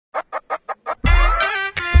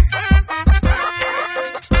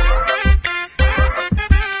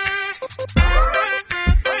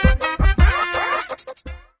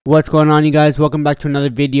What's going on, you guys? Welcome back to another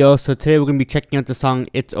video. So today we're gonna be checking out the song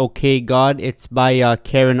 "It's Okay God." It's by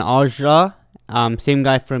Karan Aujla, same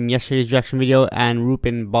guy from yesterday's reaction video, and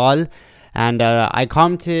Rupin Ball. And I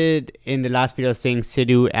commented in the last video saying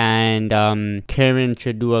Sidhu and Karan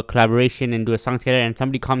should do a collaboration and do a song together, and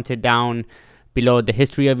somebody commented down below the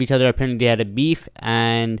history of each other. Apparently they had a beef,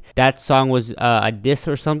 and that song was a diss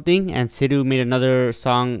or something, and Sidhu made another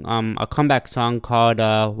song, a comeback song called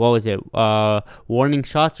what was it, Warning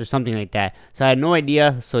Shots or something like that. So I had no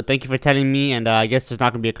idea, so thank you for telling me. And I guess there's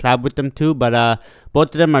not gonna be a collab with them too, but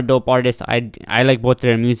both of them are dope artists. I like both of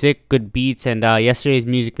their music, good beats, and yesterday's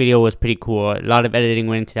music video was pretty cool. A lot of editing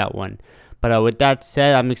went into that one. But with that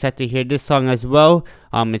said, I'm excited to hear this song as well.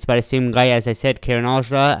 It's by the same guy, as I said, Karan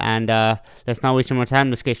Aujla. And let's not waste any more time.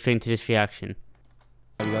 Let's get straight into this reaction.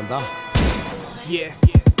 Yeah.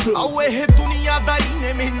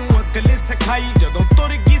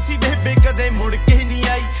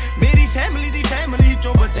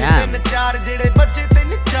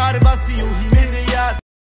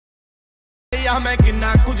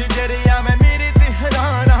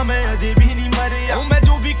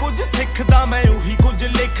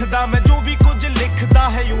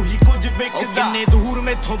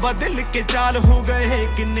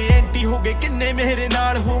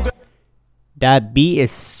 That beat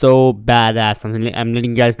is so badass. I'm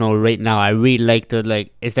letting you guys know right now. I really like the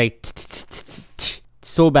it's like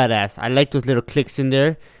so badass. I like those little clicks in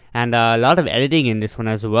there, and a lot of editing in this one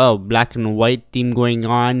as well. Black and white theme going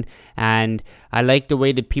on, and I like the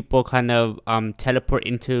way the people kind of teleport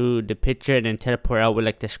into the picture and then teleport out with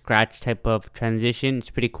like the scratch type of transition.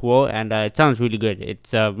 It's pretty cool, and it sounds really good.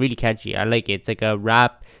 It's really catchy. I like it. It's like a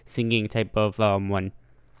rap singing type of one.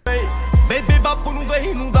 बेबे बापू नू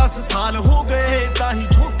गई नू 10 साल हो गए ताही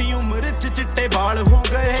छोटी उम्र च चिट्टे बाल हो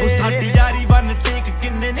गए साडी यारी वन टेक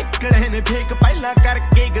किन्ने निकले ने फेक पहला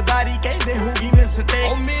करके गदारी कहदे होगी मिस्टेक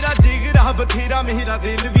ओ मेरा जिगरा बथेरा मेरा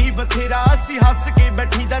दिल भी बथेरा हसी हस के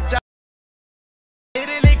बैठी जा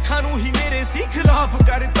मेरे लेखा नू ही मेरे सी खिलाफ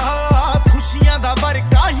करता खुशियां दा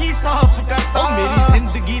बरका ही साफ करता मेरी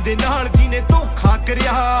जिंदगी दे नाल जीने धोखा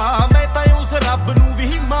करया मैं तां उस रब नू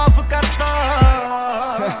भी माफ करता.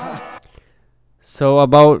 So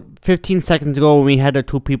about 15 seconds ago, when we had the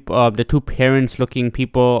two parents looking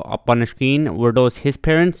people up on the screen, were those his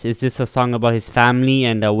parents? Is this a song about his family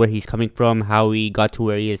and where he's coming from, how he got to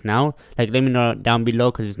where he is now? Like, let me know down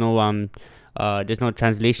below, because there's no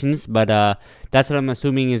translations, but that's what I'm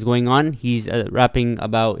assuming is going on. He's rapping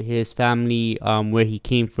about his family, where he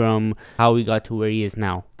came from, how he got to where he is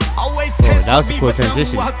now. Oh, that was a cool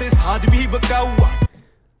transition.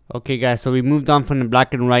 Okay guys, so we moved on from the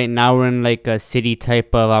black and white. Now we're in like a city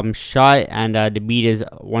type of shot, and the beat is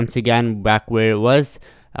once again back where it was.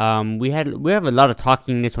 We have a lot of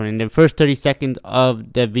talking in this one. In the first 30 seconds of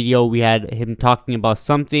the video, we had him talking about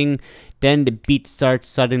something. Then the beat starts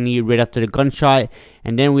suddenly right after the gunshot,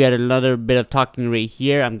 and then we had another bit of talking right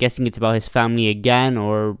here. I'm guessing it's about his family again,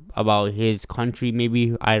 or about his country maybe,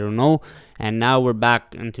 I don't know. And now we're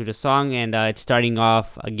back into the song, and it's starting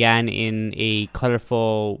off again in a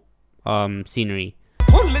colorful scenery.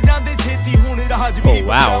 Oh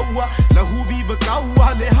wow,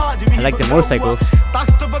 I like the motorcycles.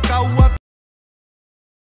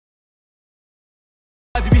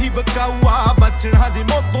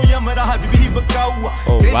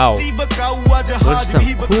 Oh wow, those are some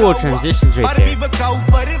cool transitions right there.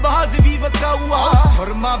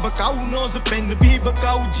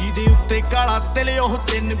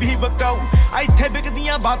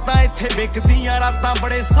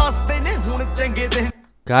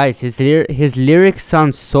 Guys, his lyrics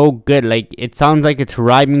sound so good. Like, it sounds like it's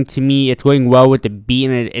rhyming to me. It's going well with the beat,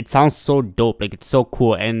 and it sounds so dope. Like, it's so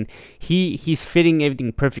cool, and he's fitting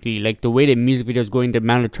everything perfectly. Like, the way the music video is going, the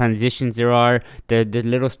amount of transitions there are, the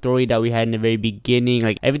little story that we had in the very beginning.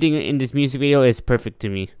 Like, everything in this music video is perfect to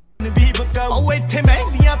me.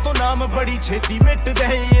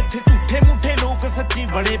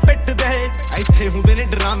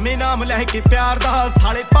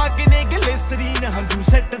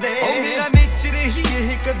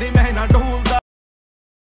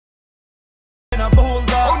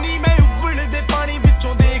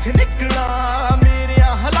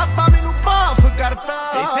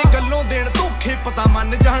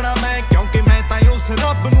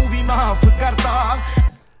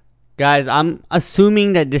 Guys, I'm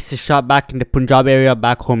assuming that this is shot back in the Punjab area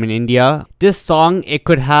back home in India. This song, it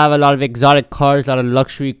could have a lot of exotic cars, a lot of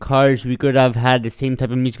luxury cars. We could have had the same type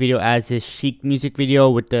of music video as his Chic music video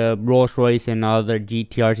with the Rolls Royce and other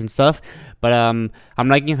GTRs and stuff. But I'm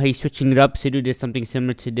liking how he's switching it up. Sidhu did something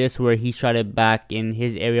similar to this where he shot it back in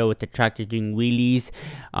his area with the tractors doing wheelies.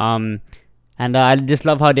 And I just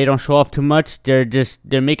love how they don't show off too much. They're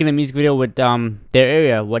making a music video with their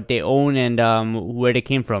area, what they own, and where they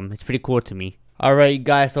came from. It's pretty cool to me. Alright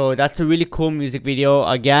guys, so that's a really cool music video.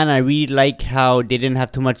 Again, I really like how they didn't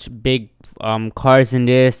have too much big cars in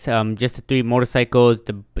this. Just the 3 motorcycles,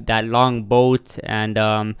 that long boat,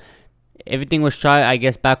 and everything was shot, I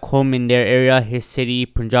guess, back home in their area, his city,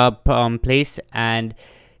 Punjab place. And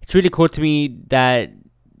it's really cool to me that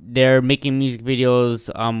they're making music videos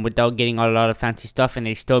without getting a lot of fancy stuff, and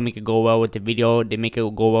they still make it go well with the video. They make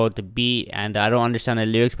it go well with the beat, and I don't understand the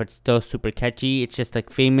lyrics, but it's still super catchy. It's just like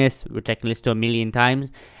Famous, which I can listen to a million times,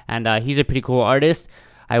 and he's a pretty cool artist.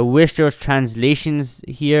 I wish there was translations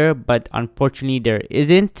here, but unfortunately there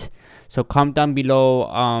isn't. So comment down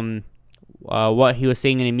below what he was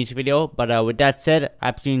saying in the music video. But with that said, I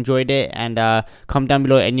absolutely enjoyed it, and comment down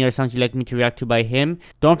below any other songs you'd like me to react to by him.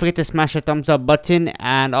 Don't forget to smash the thumbs up button,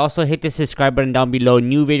 and also hit the subscribe button down below.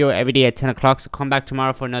 New video every day at 10 o'clock, so come back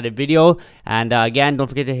tomorrow for another video. And again, don't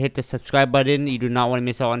forget to hit the subscribe button. You do not want to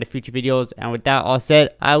miss out on the future videos. And with that all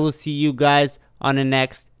said, I will see you guys on the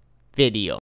next video.